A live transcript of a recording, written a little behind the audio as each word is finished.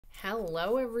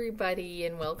Hello everybody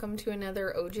and welcome to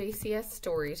another OJCS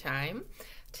story time.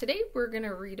 Today we're going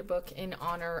to read a book in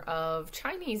honor of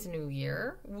Chinese New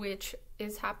Year, which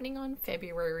is happening on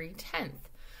February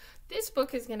 10th. This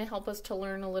book is going to help us to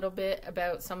learn a little bit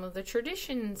about some of the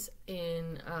traditions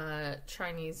in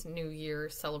Chinese New Year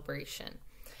celebration.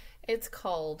 It's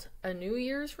called A New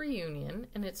Year's Reunion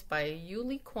and it's by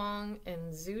Li-Qiong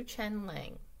and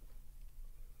Cheng-Liang.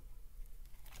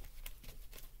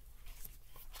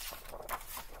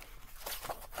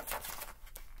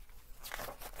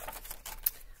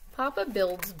 Papa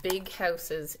builds big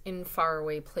houses in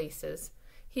faraway places.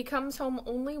 He comes home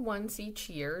only once each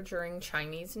year during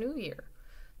Chinese New Year.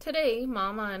 Today,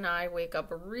 Mama and I wake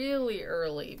up really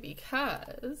early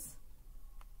because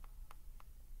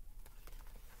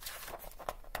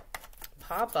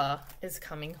Papa is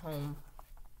coming home.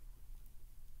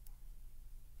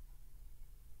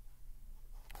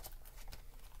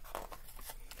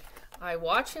 I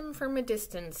watch him from a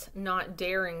distance, not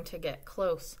daring to get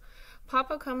close.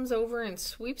 Papa comes over and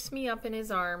sweeps me up in his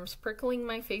arms, prickling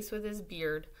my face with his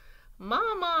beard.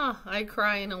 "Mama!" I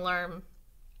cry in alarm.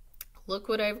 "Look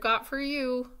what I've got for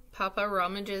you." Papa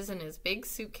rummages in his big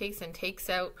suitcase and takes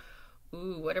out,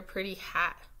 ooh, what a pretty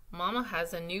hat. Mama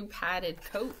has a new padded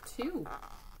coat, too.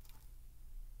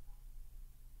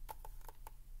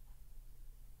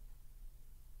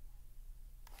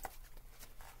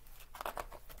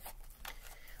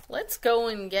 "Let's go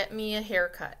and get me a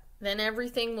haircut. Then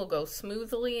everything will go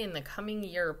smoothly in the coming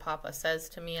year," Papa says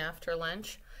to me after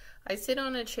lunch. I sit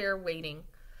on a chair waiting.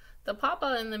 The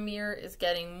Papa in the mirror is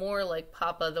getting more like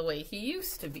Papa the way he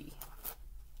used to be.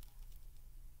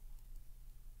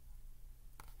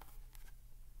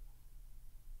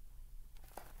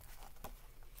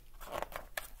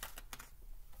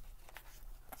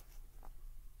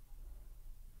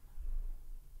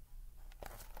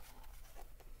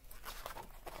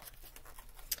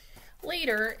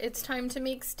 Later, it's time to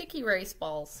make sticky rice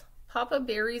balls. Papa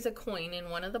buries a coin in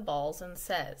one of the balls and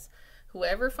says,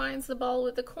 "Whoever finds the ball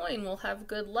with the coin will have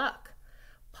good luck."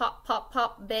 Pop, pop,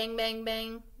 pop, bang, bang,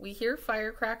 bang. We hear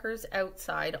firecrackers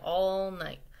outside all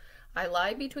night. I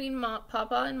lie between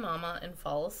Papa and Mama and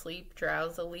fall asleep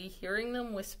drowsily, hearing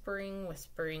them whispering,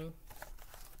 whispering.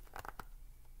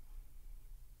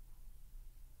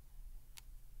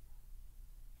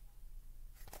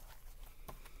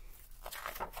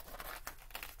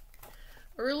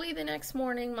 Early the next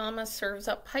morning, Mama serves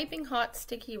up piping hot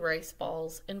sticky rice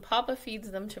balls, and Papa feeds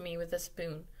them to me with a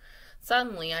spoon.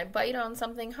 Suddenly, I bite on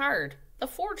something hard. The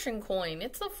fortune coin!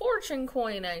 It's the fortune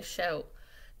coin, I shout.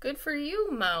 "Good for you,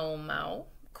 Mao Mao.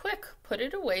 Quick, put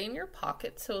it away in your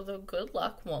pocket so the good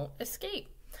luck won't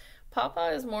escape."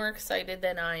 Papa is more excited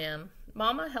than I am.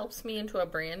 Mama helps me into a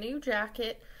brand new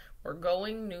jacket. We're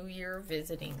going New Year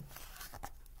visiting.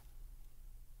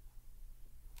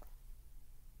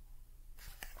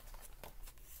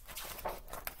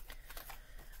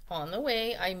 On the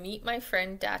way, I meet my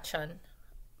friend Dachun.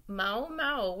 "Mao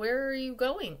Mao, where are you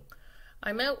going?"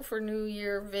 "I'm out for New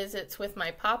Year visits with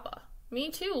my Papa." "Me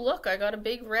too, look, I got a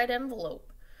big red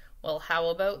envelope." "Well, how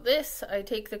about this?" I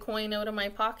take the coin out of my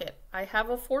pocket. "I have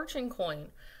a fortune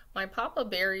coin. My Papa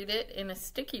buried it in a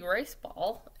sticky rice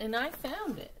ball, and I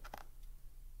found it."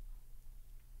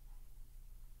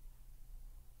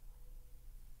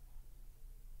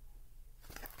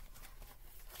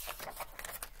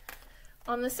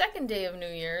 On the second day of New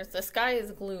Year's, the sky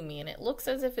is gloomy and it looks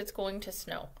as if it's going to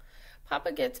snow.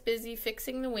 Papa gets busy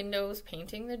fixing the windows,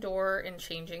 painting the door, and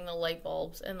changing the light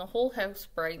bulbs, and the whole house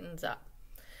brightens up.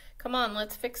 "Come on,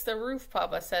 let's fix the roof,"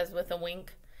 Papa says with a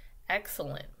wink.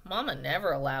 Excellent. Mama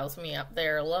never allows me up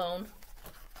there alone.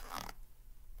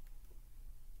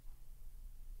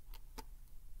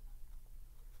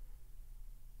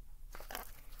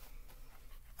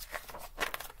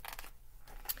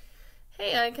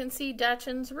 "Hey, I can see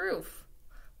Dachshund's roof."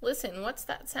 "Listen, what's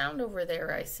that sound over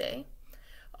there?" I say.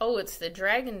 "Oh, it's the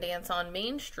dragon dance on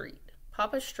Main Street."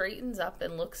 Papa straightens up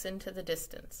and looks into the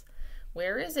distance.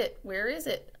 "Where is it? Where is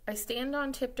it?" I stand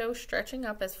on tiptoe, stretching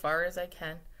up as far as I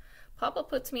can. Papa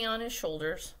puts me on his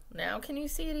shoulders. "Now can you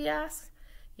see it?" he asks.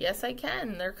 "Yes, I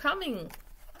can. They're coming."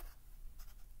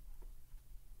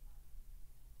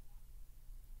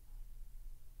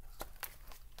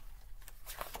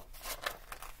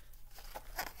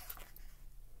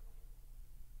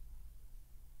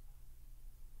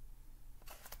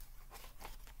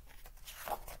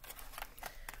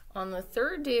 On the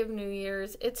third day of New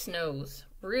Year's, it snows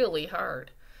really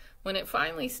hard. When it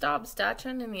finally stops,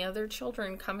 Dachshund and the other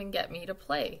children come and get me to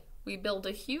play. We build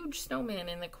a huge snowman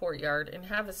in the courtyard and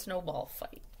have a snowball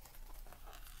fight.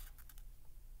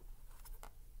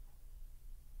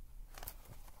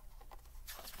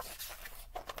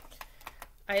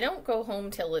 I don't go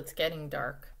home till it's getting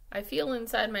dark. I feel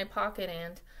inside my pocket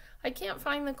and I can't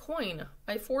find the coin.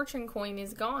 My fortune coin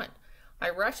is gone.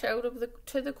 I rush out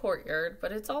to the courtyard,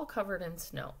 but it's all covered in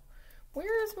snow.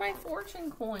 Where is my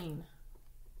fortune coin?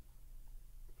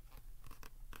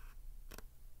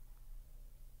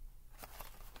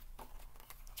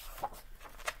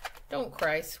 Don't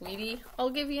cry, sweetie. I'll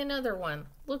give you another one.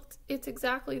 Look, it's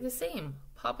exactly the same.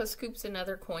 Papa scoops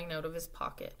another coin out of his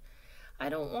pocket. I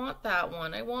don't want that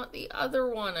one. I want the other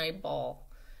one, I bawl.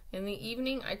 In the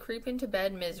evening, I creep into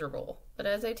bed miserable. But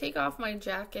as I take off my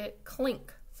jacket,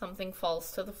 clink, something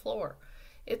falls to the floor.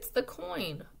 It's the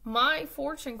coin, my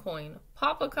fortune coin.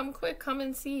 Papa, come quick, come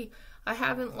and see. I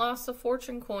haven't lost the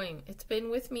fortune coin. It's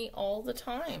been with me all the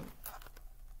time.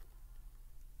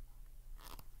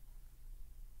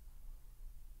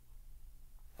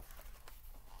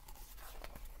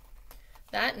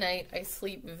 That night, I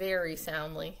sleep very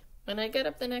soundly. When I get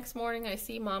up the next morning, I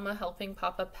see Mama helping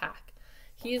Papa pack.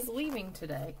 He is leaving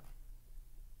today.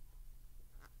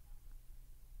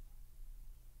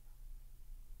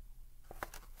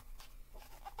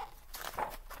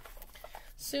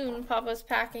 Soon, Papa's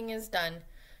packing is done.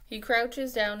 He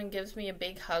crouches down and gives me a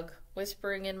big hug,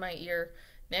 whispering in my ear,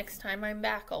 "Next time I'm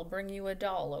back, I'll bring you a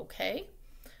doll, okay?"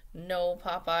 "No,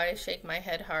 Papa," I shake my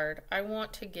head hard. "I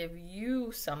want to give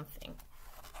you something."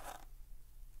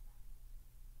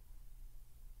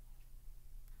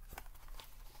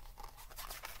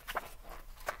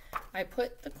 I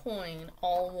put the coin,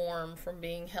 all warm from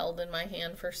being held in my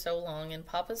hand for so long, in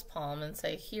Papa's palm and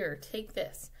say, "Here, take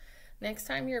this. Next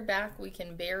time you're back, we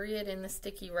can bury it in the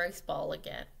sticky rice ball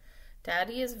again."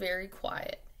 Daddy is very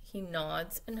quiet. He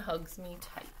nods and hugs me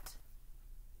tight.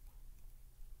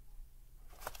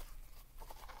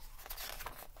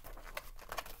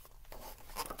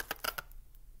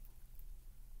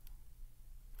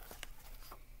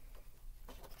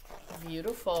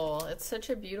 Beautiful. It's such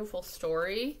a beautiful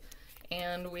story.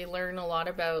 And we learn a lot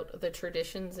about the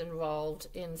traditions involved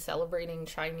in celebrating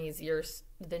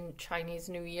the Chinese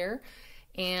New Year.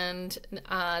 And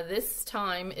this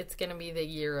time it's going to be the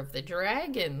year of the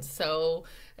dragon. So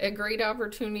a great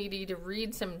opportunity to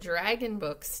read some dragon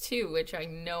books too, which I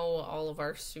know all of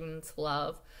our students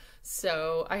love.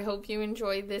 So I hope you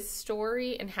enjoyed this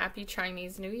story, and happy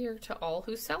Chinese New Year to all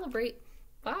who celebrate.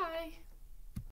 Bye.